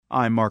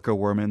I'm Marco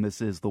Werman.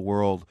 This is The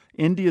World.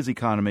 India's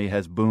economy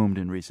has boomed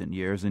in recent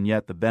years, and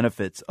yet the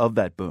benefits of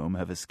that boom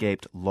have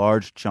escaped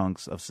large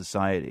chunks of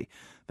society.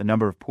 The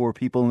number of poor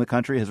people in the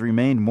country has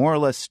remained more or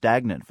less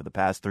stagnant for the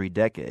past 3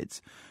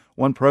 decades.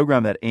 One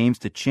program that aims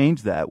to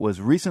change that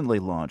was recently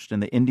launched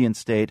in the Indian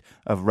state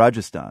of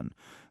Rajasthan.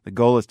 The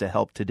goal is to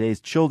help today's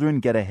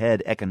children get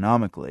ahead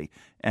economically,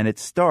 and it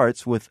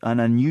starts with an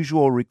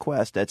unusual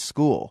request at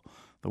school.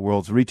 The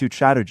World's Ritu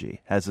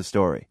Chatterjee has the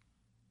story.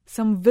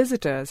 Some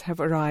visitors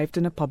have arrived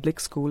in a public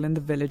school in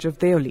the village of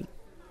Deoli.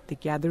 They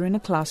gather in a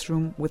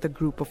classroom with a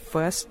group of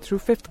 1st through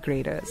 5th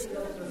graders.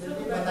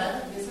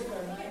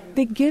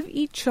 They give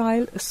each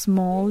child a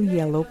small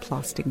yellow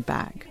plastic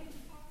bag.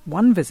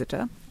 One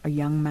visitor, a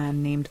young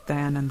man named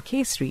Dayanand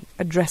Kesri,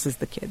 addresses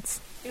the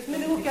kids.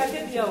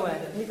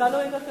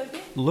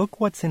 Look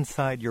what's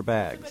inside your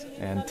bags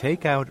and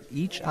take out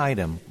each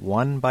item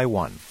one by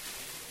one.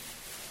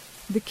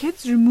 The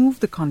kids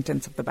remove the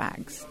contents of the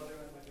bags.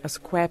 A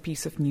square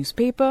piece of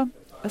newspaper,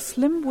 a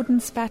slim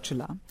wooden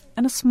spatula,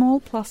 and a small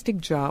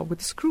plastic jar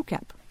with a screw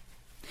cap.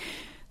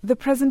 The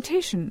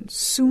presentation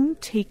soon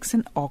takes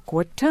an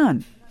awkward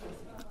turn.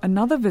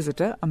 Another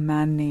visitor, a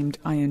man named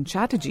Ayan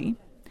Chatterjee,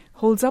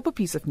 holds up a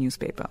piece of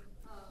newspaper,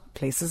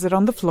 places it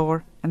on the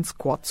floor, and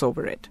squats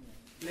over it.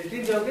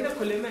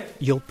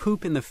 You'll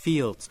poop in the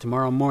fields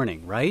tomorrow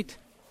morning, right?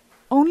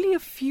 Only a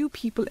few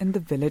people in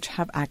the village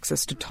have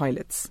access to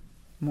toilets.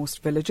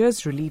 Most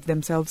villagers relieve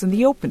themselves in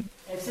the open.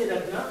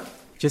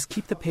 Just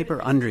keep the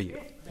paper under you,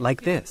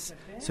 like this,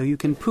 so you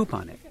can poop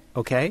on it,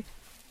 okay?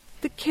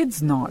 The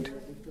kids nod,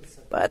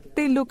 but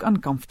they look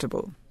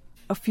uncomfortable.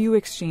 A few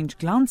exchange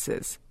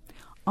glances,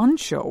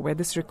 unsure where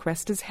this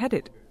request is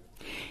headed.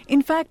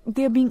 In fact,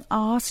 they're being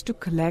asked to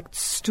collect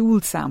stool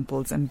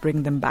samples and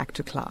bring them back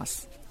to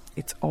class.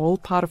 It's all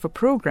part of a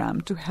program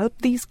to help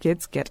these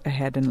kids get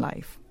ahead in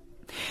life.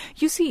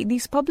 You see,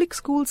 these public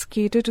schools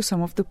cater to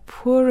some of the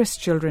poorest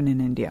children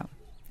in India.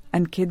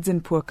 And kids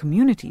in poor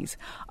communities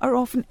are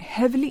often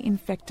heavily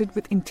infected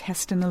with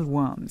intestinal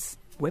worms,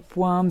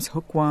 whipworms,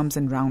 hookworms,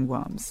 and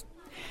roundworms.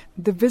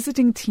 The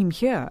visiting team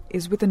here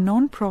is with a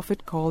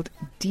non-profit called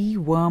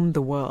Deworm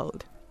the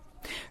World.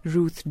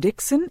 Ruth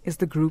Dixon is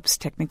the group's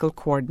technical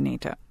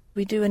coordinator.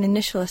 We do an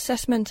initial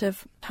assessment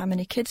of how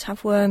many kids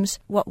have worms,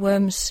 what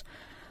worms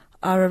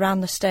are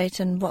around the state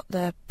and what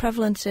their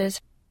prevalence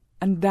is.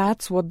 And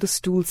that's what the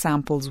stool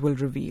samples will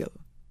reveal.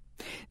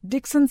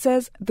 Dixon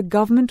says the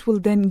government will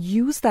then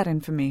use that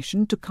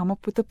information to come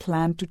up with a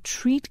plan to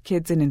treat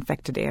kids in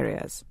infected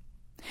areas.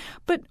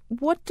 But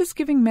what does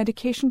giving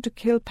medication to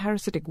kill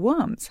parasitic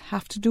worms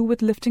have to do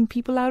with lifting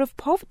people out of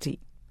poverty?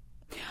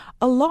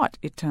 A lot,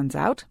 it turns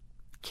out.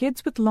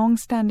 Kids with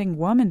long-standing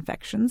worm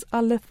infections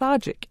are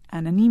lethargic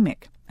and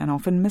anemic and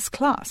often miss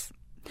class.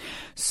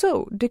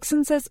 So,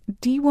 Dixon says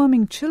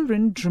deworming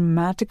children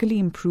dramatically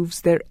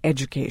improves their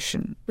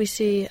education. We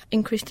see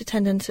increased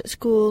attendance at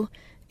school,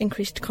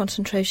 increased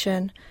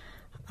concentration,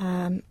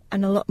 and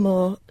a lot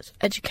more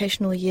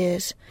educational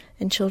years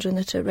in children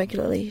that are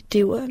regularly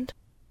dewormed.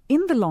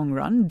 In the long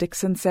run,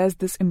 Dixon says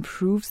this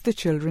improves the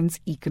children's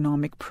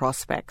economic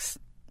prospects.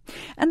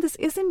 And this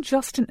isn't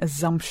just an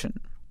assumption.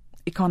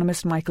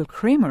 Economist Michael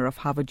Kramer of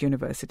Harvard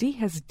University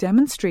has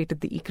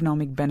demonstrated the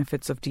economic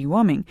benefits of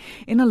deworming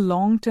in a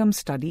long-term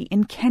study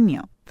in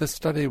Kenya. This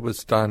study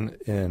was done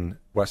in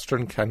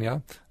western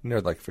Kenya,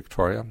 near Lake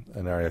Victoria,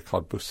 an area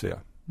called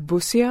Busia.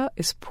 Busia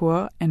is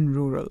poor and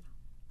rural.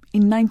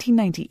 In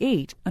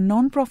 1998, a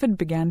non-profit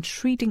began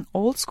treating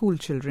all school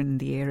children in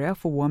the area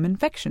for worm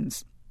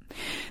infections.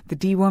 The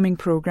deworming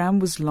program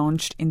was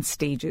launched in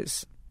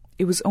stages.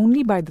 It was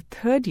only by the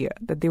 3rd year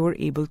that they were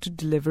able to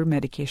deliver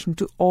medication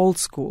to all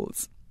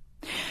schools.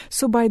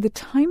 So by the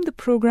time the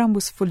program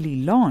was fully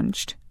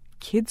launched,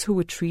 kids who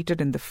were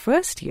treated in the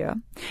 1st year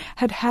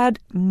had had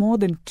more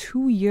than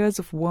 2 years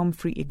of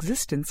worm-free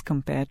existence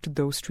compared to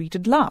those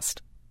treated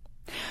last.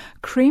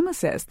 Kramer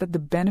says that the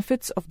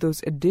benefits of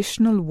those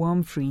additional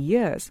worm-free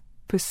years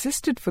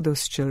persisted for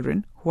those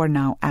children who are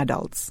now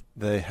adults.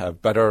 They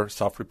have better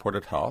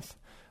self-reported health.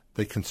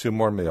 They consume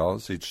more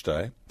meals each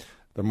day.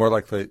 They're more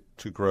likely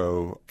to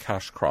grow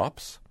cash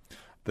crops.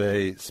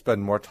 They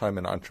spend more time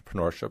in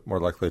entrepreneurship, more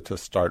likely to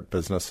start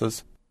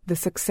businesses. The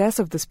success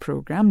of this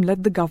program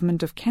led the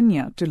government of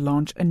Kenya to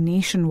launch a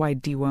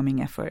nationwide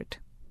deworming effort.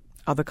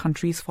 Other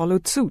countries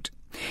followed suit.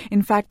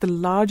 In fact, the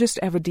largest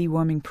ever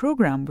deworming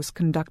program was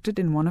conducted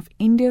in one of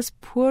India's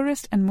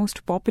poorest and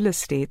most populous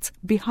states,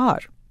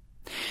 Bihar.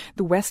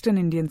 The western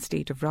Indian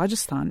state of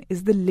Rajasthan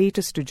is the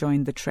latest to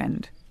join the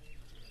trend.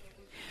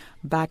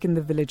 Back in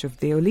the village of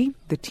Deoli,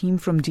 the team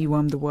from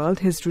Deworm the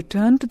World has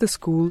returned to the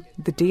school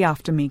the day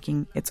after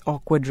making its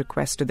awkward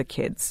request to the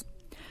kids.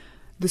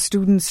 The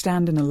students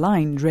stand in a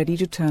line ready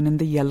to turn in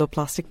the yellow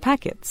plastic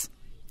packets.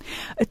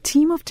 A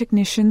team of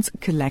technicians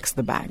collects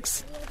the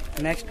bags.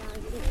 Next.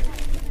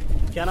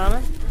 Kya naam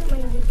hai?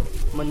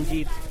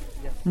 Manjeet.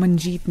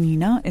 Manjeet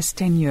Meena is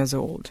 10 years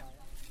old.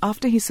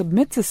 After he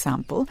submits a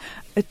sample,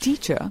 a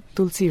teacher,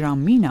 Tulsi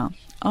Ram Meena,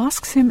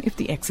 asks him if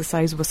the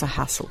exercise was a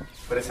hassle.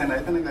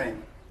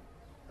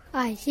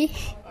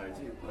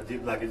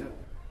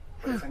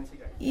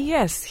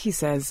 Yes, he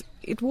says,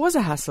 it was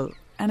a hassle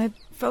and it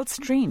felt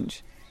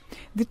strange.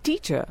 The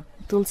teacher,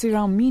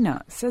 Tulsiram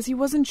Meena, says he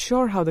wasn't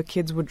sure how the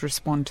kids would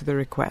respond to the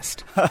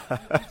request.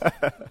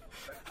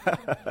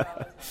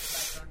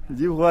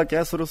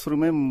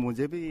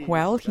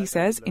 Well, he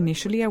says,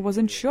 initially I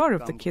wasn't sure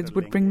if the kids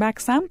would bring back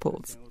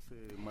samples.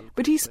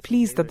 But he's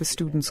pleased that the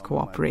students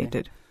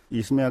cooperated.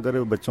 It's great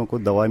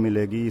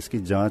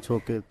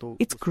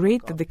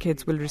that the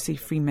kids will receive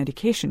free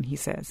medication, he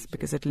says,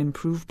 because it'll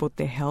improve both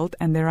their health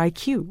and their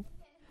IQ.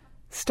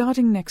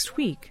 Starting next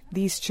week,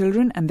 these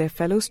children and their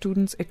fellow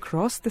students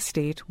across the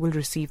state will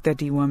receive their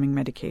deworming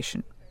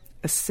medication,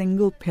 a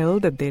single pill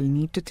that they'll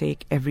need to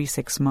take every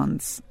 6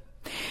 months.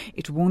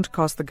 It won't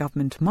cost the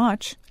government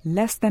much,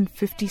 less than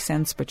 50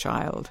 cents per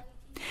child.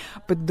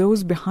 But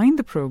those behind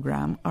the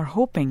program are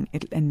hoping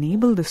it'll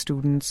enable the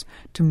students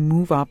to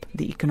move up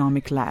the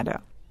economic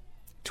ladder.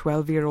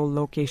 12-year-old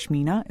Lokesh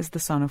Meena is the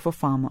son of a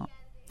farmer.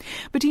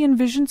 But he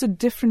envisions a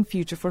different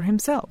future for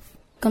himself.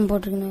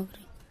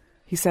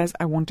 He says,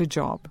 I want a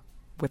job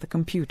with a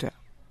computer.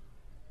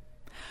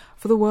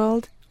 For The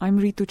World, I'm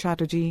Ritu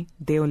Chatterjee,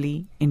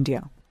 Deoli,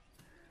 India.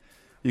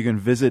 You can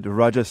visit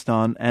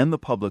Rajasthan and the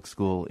public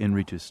school in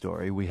Ritu's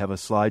story. We have a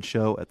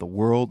slideshow at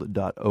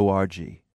theworld.org.